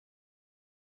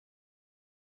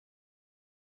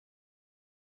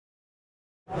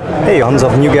Hey, Hans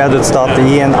of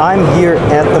NewGadgets.de, and I'm here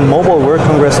at the Mobile World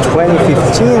Congress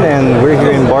 2015, and we're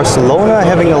here in Barcelona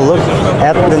having a look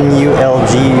at the new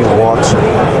LG Watch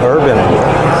Urbane.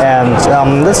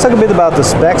 And let's talk a bit about the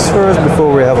specs first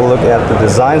before we have a look at the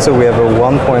design. So we have a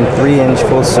 1.3-inch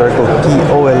full circle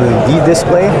POLED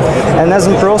display, and as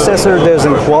a processor there's a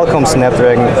Qualcomm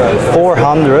Snapdragon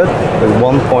 400 with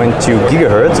 1.2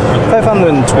 GHz,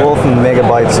 512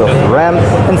 megabytes of RAM,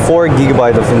 and 4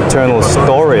 GB of internal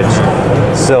storage.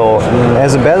 So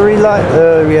as a battery life,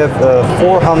 we have a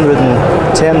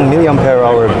 410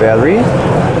 mAh battery,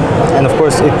 and of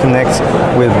course it connects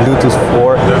with Bluetooth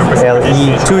 4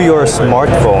 LE to your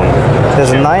smartphone.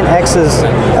 There's a 9-axis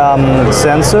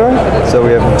sensor, so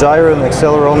we have gyro, an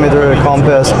accelerometer, a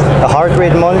compass, a heart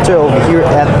rate monitor over here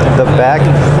at the back,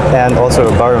 and also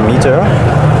a barometer.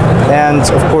 And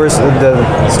of course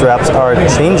the straps are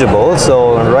changeable,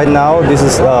 so right now this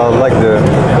is like the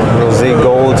rose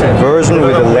gold version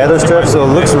with a leather strap, so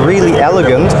it looks really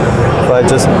elegant. If I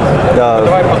just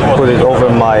put it over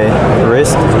my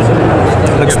wrist,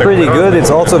 looks pretty good. It's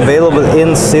also available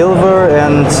in silver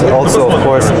and also of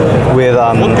course with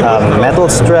a metal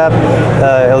strap.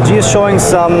 LG is showing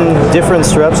some different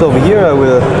straps over here. I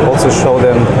will also show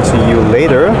them to you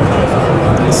later.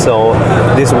 So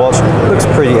this watch looks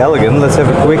pretty elegant. Let's have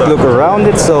a quick look around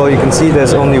it. So you can see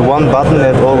there's only one button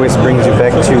that always brings you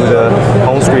back to the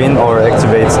home screen or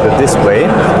activates the display.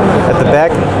 At the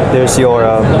back there's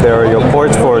there are your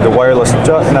ports for the wireless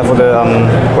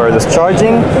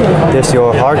charging. There's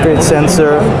your heart rate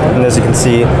sensor, and as you can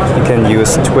see you can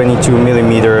use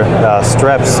 22mm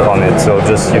straps on it, so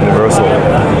just universal.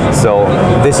 So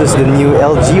this is the new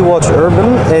LG Watch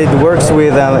Urbane. It works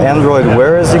with Android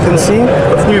Wear, as you can see,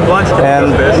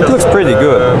 and it looks pretty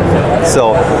good.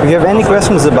 So if you have any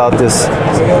questions about this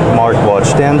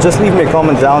smartwatch, then just leave me a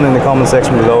comment down in the comment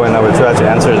section below, and I will try to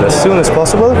answer it as soon as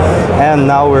possible. And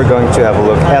now we're going to have a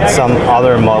look at some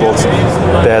other models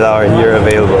that are here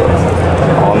available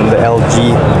on the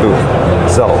LG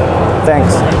booth. So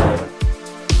thanks.